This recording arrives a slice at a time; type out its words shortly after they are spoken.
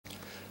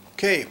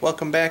Okay,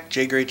 welcome back,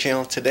 Jay Gray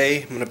Channel.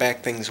 Today I'm going to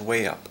back things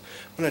way up.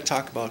 I'm going to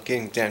talk about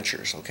getting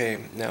dentures. Okay,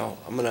 now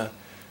I'm going to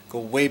go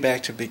way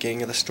back to the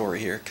beginning of the story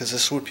here because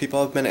this is what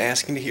people have been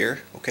asking to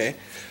hear. Okay,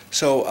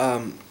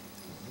 so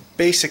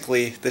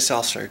basically this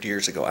all started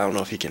years ago. I don't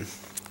know if you can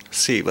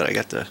see, but I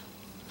got the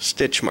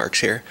stitch marks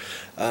here.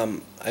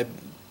 I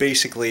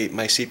basically,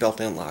 my seatbelt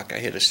didn't lock. I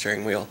hit a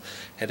steering wheel,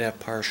 had to have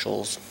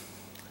partials,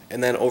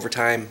 and then over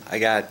time I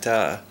got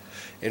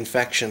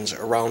infections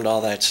around all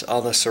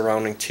the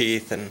surrounding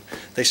teeth, and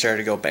they started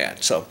to go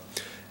bad. So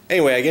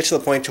anyway, I get to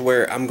the point to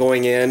where I'm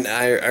going in.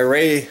 I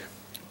already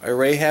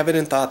have it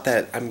in thought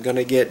that I'm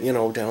gonna get,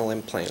 dental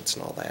implants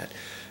and all that.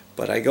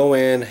 But I go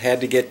in, had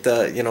to get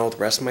the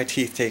rest of my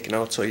teeth taken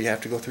out, so you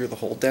have to go through the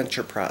whole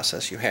denture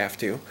process. You have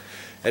to.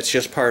 It's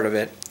just part of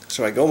it.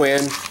 So I go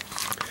in.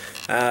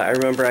 I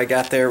remember I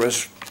got there, it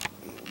was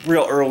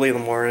real early in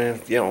the morning,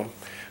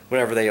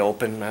 whenever they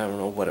opened. I don't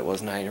know what it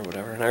was, 9 or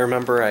whatever. And I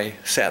remember I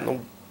sat in the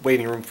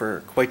waiting room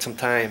for quite some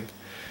time,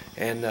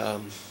 and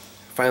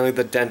finally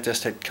the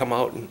dentist had come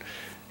out and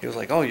he was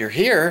like, "Oh, you're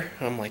here?"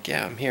 And I'm like,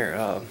 "Yeah, I'm here."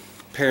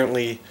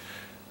 Apparently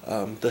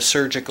the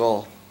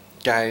surgical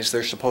guys,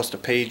 they're supposed to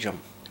page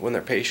them when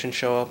their patients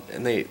show up,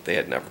 and they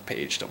had never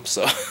paged them.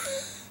 So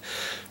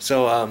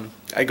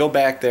I go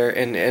back there,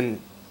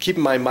 and keep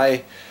in mind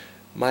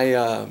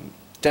my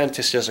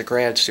dentist is a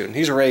grad student.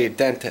 He's already a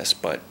dentist,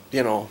 but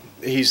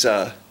he's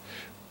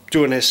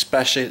doing his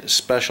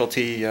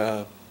specialty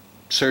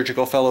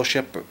surgical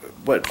fellowship,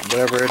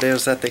 whatever it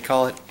is that they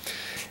call it.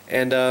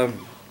 And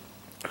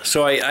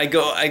so I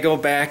go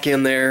back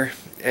in there,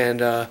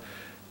 and I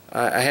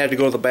had to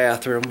go to the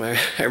bathroom. I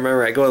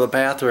remember I go to the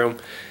bathroom,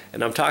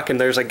 and I'm talking.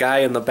 There's a guy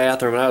in the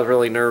bathroom, and I was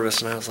really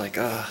nervous, and I was like,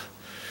 ugh.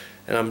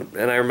 And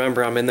I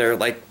remember I'm in there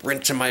like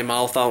rinsing my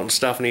mouth out and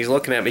stuff, and he's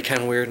looking at me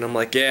kind of weird, and I'm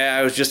like, "Yeah,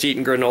 I was just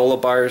eating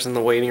granola bars in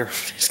the waiting room."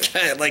 He's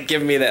kind of like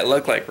giving me that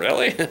look, like,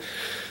 "Really?"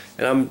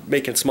 And I'm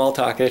making small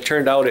talk, and it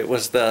turned out it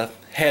was the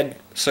head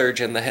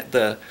surgeon,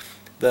 the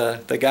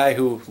guy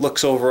who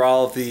looks over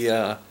all of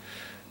the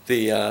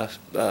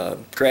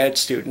grad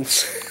students.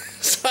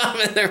 So I'm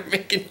in there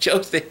making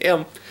jokes to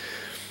him,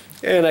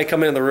 and I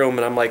come in the room,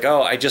 and I'm like,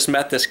 "Oh, I just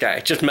met this guy. I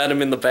just met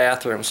him in the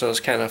bathroom," so it was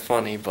kind of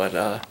funny, but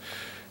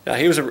yeah,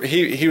 he was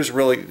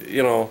really,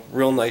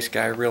 real nice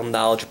guy, real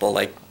knowledgeable.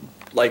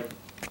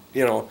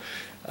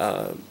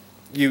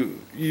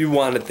 You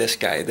wanted this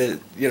guy. That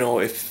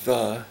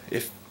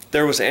if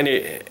there was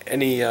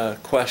any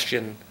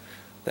question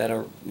that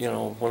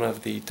one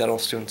of the dental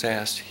students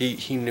asked,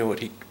 he knew it.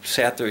 He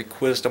sat there, he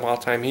quizzed them all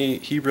the time.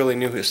 He really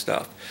knew his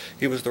stuff.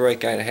 He was the right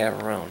guy to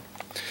have around.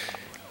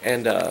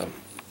 And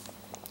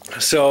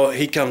so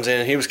he comes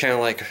in, he was kind of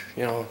like,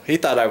 he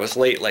thought I was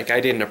late, like I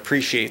didn't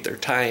appreciate their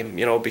time,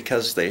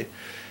 because the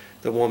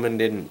woman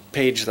didn't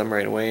page them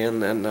right away.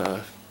 And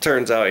then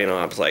turns out,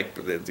 I was like,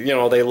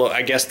 they look,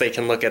 I guess they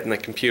can look at in the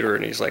computer,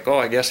 and he's like, "Oh,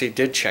 I guess he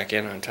did check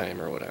in on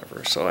time," or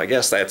whatever. So I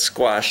guess that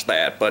squashed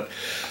that. But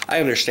I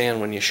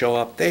understand when you show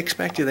up, they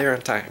expect you there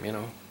on time,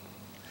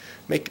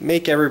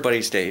 Make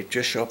everybody's day,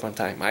 just show up on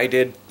time. I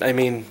did. I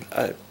mean,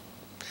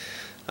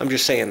 I'm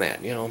just saying that,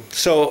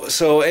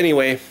 So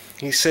anyway,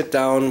 you sit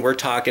down, we're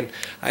talking.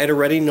 I had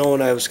already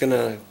known I was going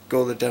to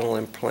go the dental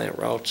implant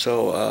route,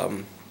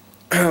 so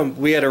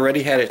we had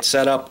already had it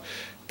set up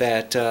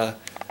that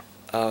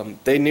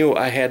they knew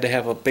I had to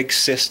have a big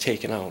cyst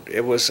taken out.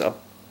 It was a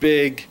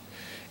big,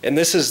 and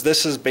this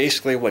is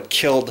basically what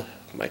killed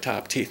my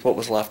top teeth, what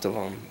was left of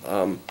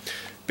them.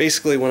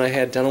 Basically, when I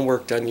had dental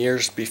work done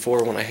years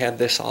before, when I had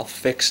this all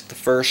fixed the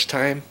first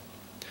time,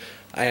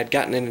 I had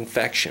gotten an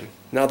infection.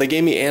 Now, they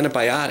gave me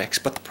antibiotics,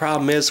 but the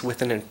problem is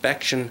with an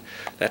infection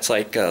that's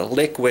like a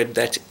liquid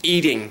that's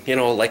eating,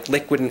 like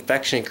liquid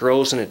infection, it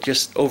grows, and it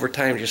just over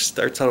time just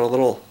starts out a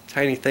little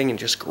tiny thing and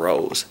just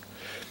grows.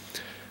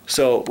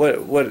 So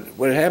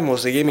what happened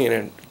was they gave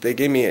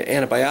me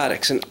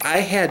antibiotics, and I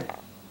had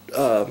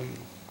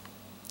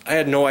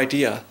no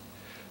idea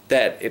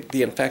that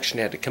the infection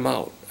had to come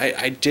out.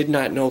 I did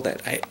not know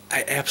that. I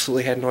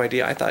absolutely had no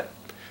idea. I thought,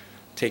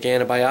 take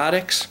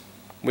antibiotics,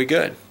 we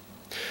good.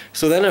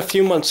 So then a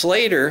few months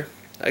later,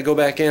 I go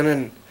back in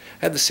and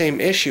had the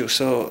same issue.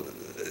 So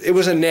it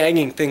was a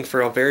nagging thing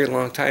for a very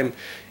long time.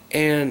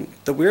 And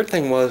the weird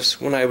thing was,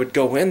 when I would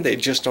go in, they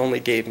just only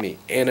gave me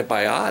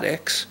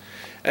antibiotics.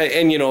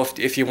 And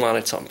if you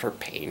wanted something for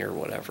pain or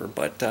whatever.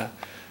 But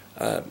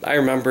I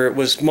remember it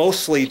was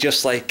mostly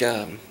just like,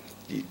 like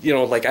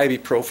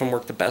ibuprofen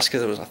worked the best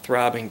because it was a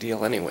throbbing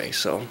deal anyway.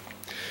 So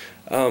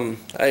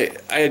I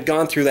had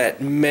gone through that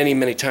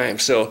many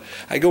times. So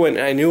I go in,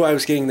 and I knew I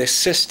was getting this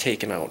cyst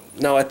taken out.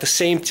 Now, at the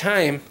same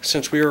time,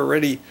 since we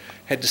already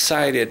had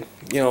decided,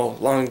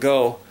 long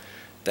ago,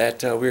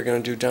 that we were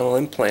going to do dental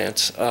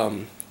implants,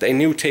 they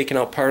knew taking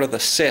out part of the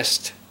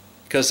cyst,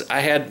 because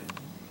I had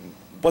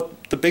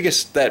the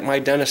biggest that my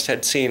dentist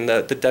had seen,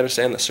 the dentist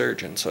and the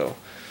surgeon. So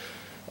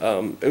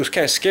it was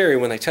kind of scary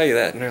when they tell you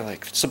that, and they're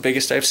like, "It's the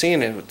biggest I've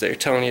seen," and they're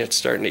telling you it's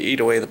starting to eat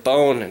away the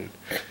bone, and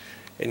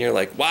you're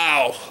like,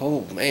 "Wow,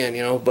 oh man,"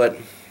 But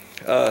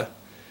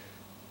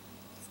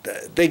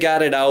they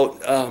got it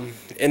out,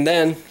 and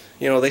then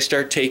they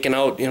start taking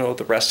out,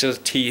 the rest of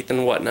the teeth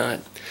and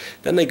whatnot.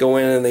 Then they go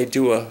in and they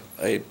do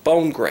a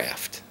bone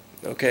graft.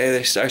 Okay,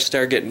 they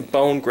start getting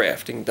bone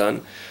grafting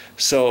done,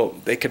 so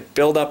they could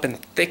build up and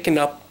thicken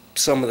up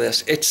some of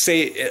this.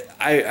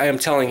 I am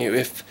telling you,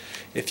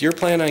 if you're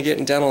planning on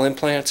getting dental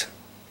implants,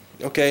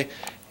 okay,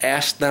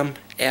 ask them.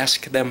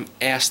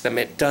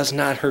 It does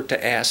not hurt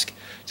to ask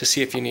to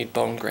see if you need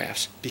bone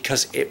grafts,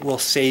 because it will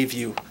save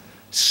you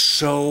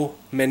so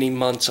many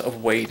months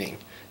of waiting.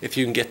 If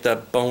you can get the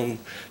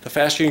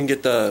faster you can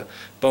get the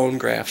bone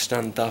grafts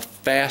done, the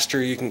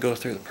faster you can go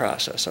through the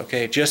process.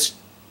 Okay, just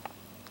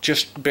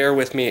bear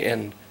with me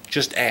and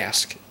just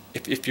ask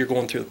if you're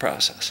going through the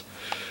process.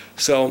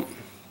 So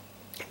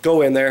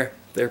go in there.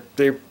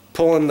 They're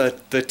pulling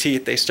the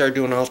teeth. They start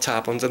doing all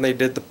top ones, and they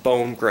did the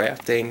bone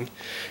grafting,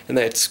 and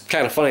it's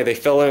kind of funny. They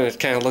fill in. It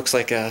kind of looks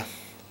like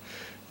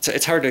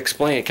it's hard to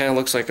explain. It kind of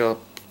looks like a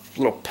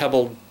little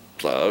pebbled,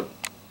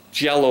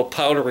 yellow,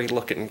 powdery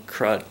looking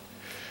crud.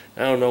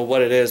 I don't know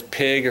what it is,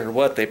 pig or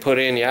what they put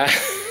in. Yeah,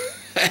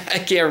 I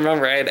can't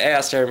remember. I had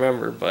asked. I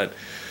remember, but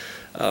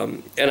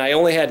and I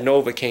only had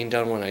Novocaine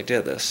done when I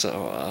did this,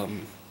 so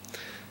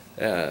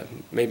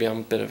maybe I'm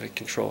a bit of a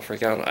control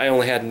freak. I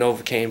only had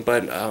Novocaine,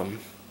 but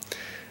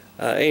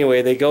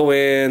anyway, they go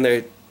in.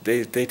 They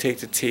take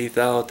the teeth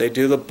out. They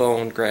do the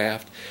bone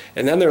graft,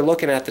 and then they're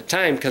looking at the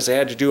time because they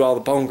had to do all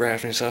the bone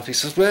grafting and stuff. He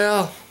says,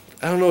 "Well,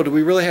 I don't know. Do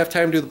we really have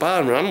time to do the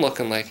bottom?" And I'm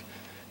looking like,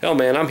 "Hell,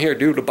 man, I'm here to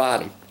do the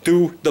bottom."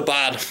 Do the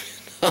bottom.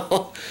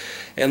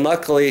 And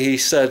luckily he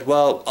said,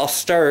 "Well, I'll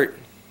start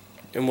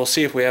and we'll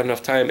see if we have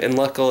enough time." And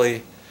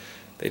luckily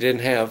they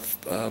didn't have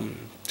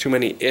too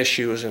many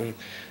issues, and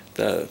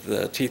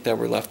the teeth that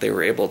were left, they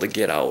were able to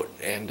get out.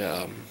 And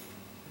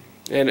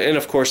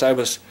of course I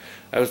was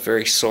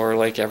very sore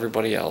like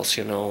everybody else,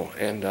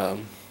 and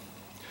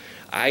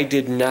I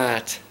did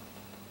not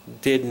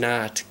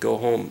go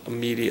home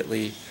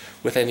immediately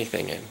with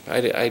anything in.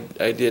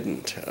 I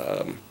didn't.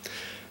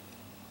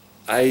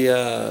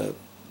 I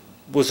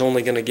was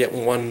only going to get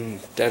one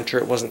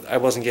denture. I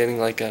wasn't getting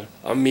like an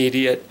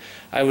immediate.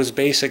 I was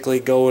basically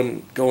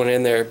going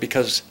in there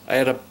because I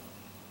had a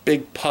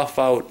big puff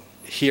out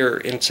here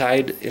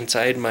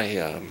inside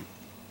my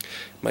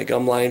my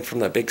gum line from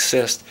that big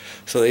cyst.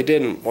 So they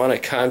didn't want to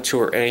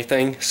contour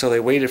anything. So they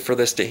waited for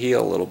this to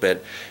heal a little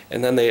bit,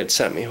 and then they had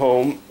sent me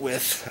home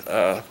with.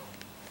 Let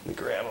me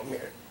grab them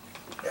here.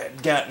 I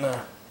had gotten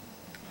a.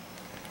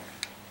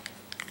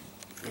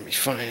 Let me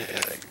find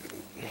it.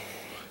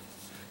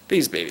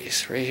 These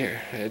babies right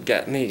here. I had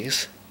gotten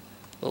these.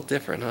 A little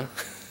different, huh?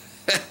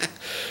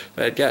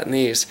 But I had gotten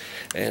these,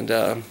 and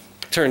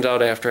turns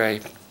out after I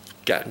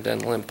gotten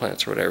dental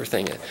implants or whatever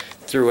thing, it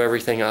threw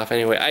everything off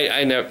anyway.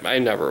 I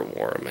never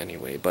wore them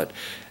anyway, but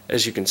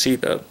as you can see,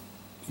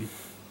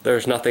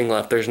 there's nothing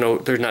left. There's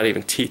not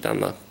even teeth on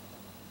the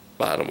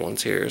bottom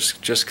ones here. It's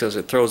just because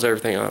it throws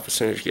everything off as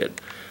soon as you get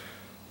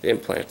the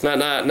implants.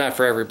 Not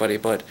for everybody,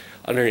 but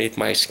underneath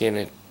my skin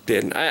it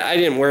did. I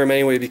didn't wear them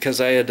anyway because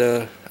I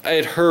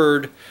had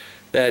heard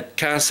that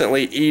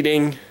constantly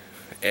eating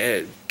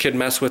could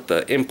mess with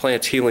the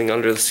implants healing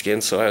under the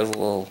skin, so I was a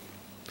little.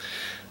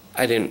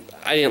 I didn't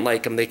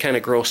like them. They kind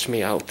of grossed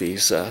me out.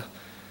 These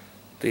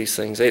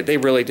things. They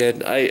really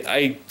did.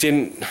 I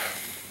didn't.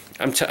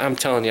 I'm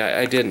telling you,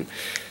 I didn't.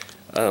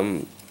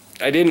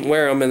 I didn't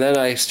wear them, and then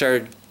I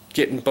started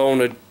getting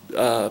bone.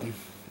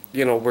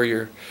 Where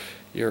your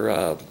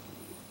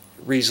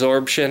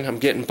resorption. I'm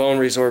getting bone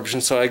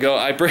resorption, so I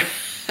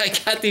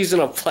got these in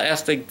a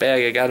plastic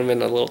bag. I got them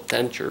in a little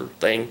denture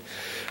thing,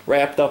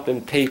 wrapped up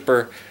in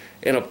paper,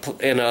 in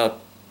a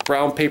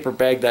brown paper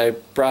bag that I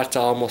brought to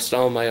almost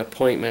all my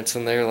appointments.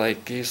 And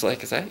he's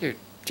like, "Is that your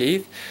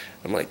teeth?"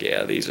 I'm like,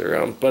 "Yeah, these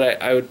are."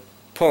 But I would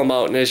pull them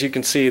out, and as you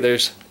can see,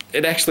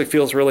 it actually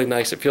feels really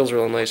nice. It feels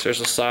really nice.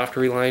 There's a soft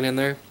reline in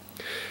there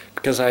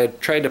because I had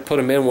tried to put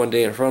them in one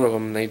day in front of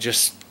them, and they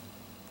just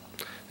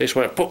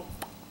went poof,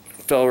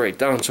 fell right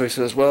down. So he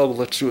says, "Well,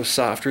 let's do a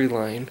soft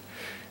reline."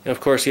 And of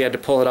course, he had to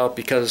pull it out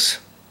because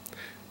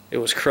it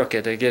was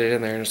crooked. They get it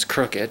in there, and it's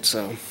crooked.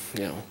 So,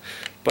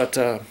 But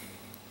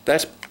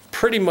that's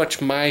pretty much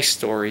my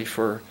story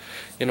for,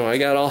 I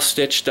got all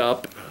stitched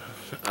up,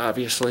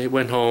 obviously,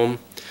 went home.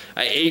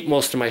 I ate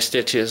most of my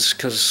stitches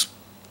because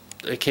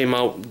it came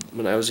out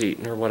when I was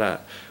eating or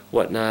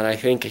whatnot. I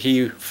think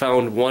he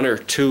found one or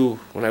two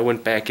when I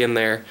went back in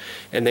there,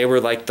 and they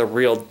were like the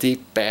real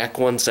deep back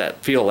ones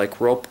that feel like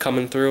rope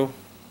coming through.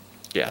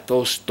 Yeah,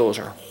 those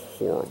are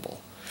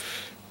horrible.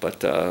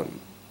 But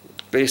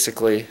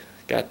basically,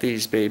 got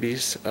these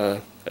babies. I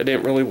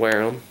didn't really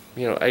wear them.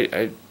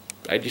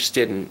 I just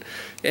didn't.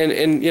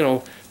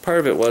 And part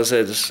of it was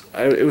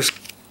it was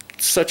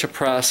such a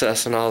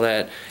process and all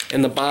that,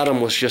 and the bottom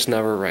was just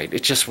never right.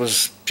 It just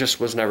was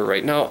never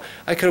right. Now,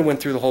 I could have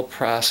went through the whole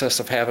process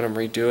of having them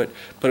redo it,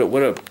 but it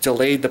would have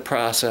delayed the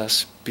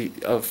process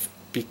of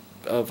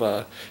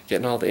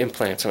getting all the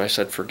implants, and I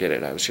said forget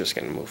it. I was just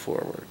going to move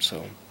forward.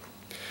 So,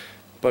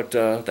 but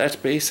that's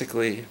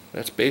basically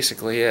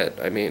it.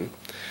 I mean,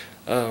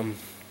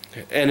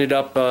 ended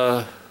up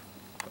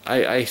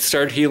I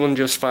started healing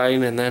just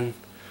fine, and then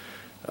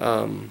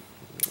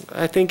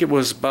I think it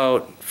was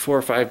about 4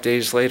 or 5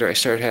 days later I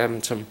started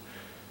having some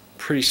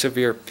pretty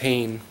severe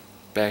pain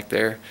back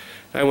there.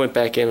 I went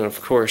back in, and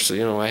of course,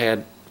 you know, I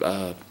had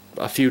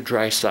a few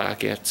dry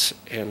sockets,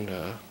 and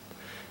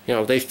you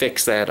know, they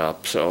fixed that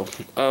up. So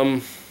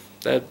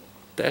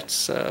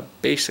that's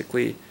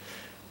basically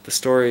the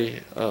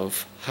story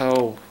of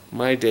how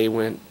my day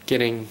went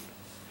getting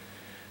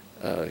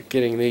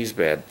these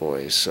bad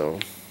boys. So,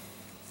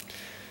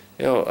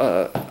 you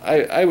know,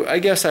 I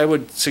guess I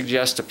would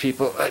suggest to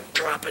people,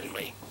 dropping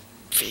my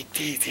fake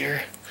teeth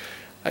here.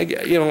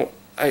 You know,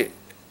 I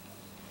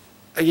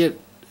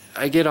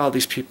get all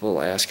these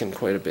people asking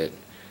quite a bit,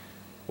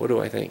 what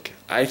do I think?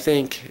 I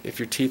think if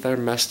your teeth are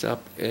messed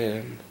up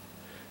and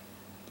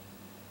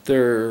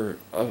they're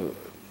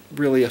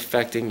really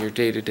affecting your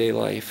day-to-day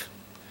life,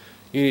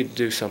 you need to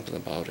do something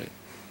about it.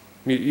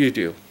 You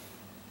do.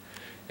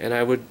 And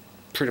I would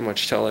pretty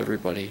much tell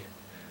everybody,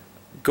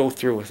 go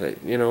through with it.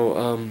 You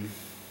know,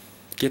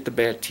 get the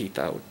bad teeth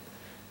out.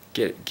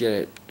 Get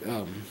it.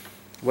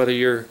 Whether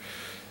you're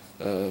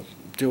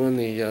doing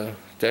the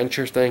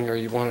denture thing or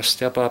you want to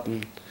step up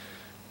and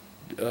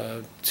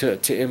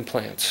to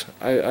implants,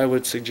 I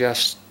would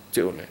suggest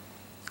doing it.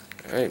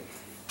 All right.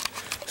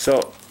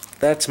 So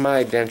that's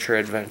my denture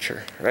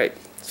adventure. Right.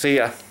 See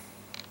ya.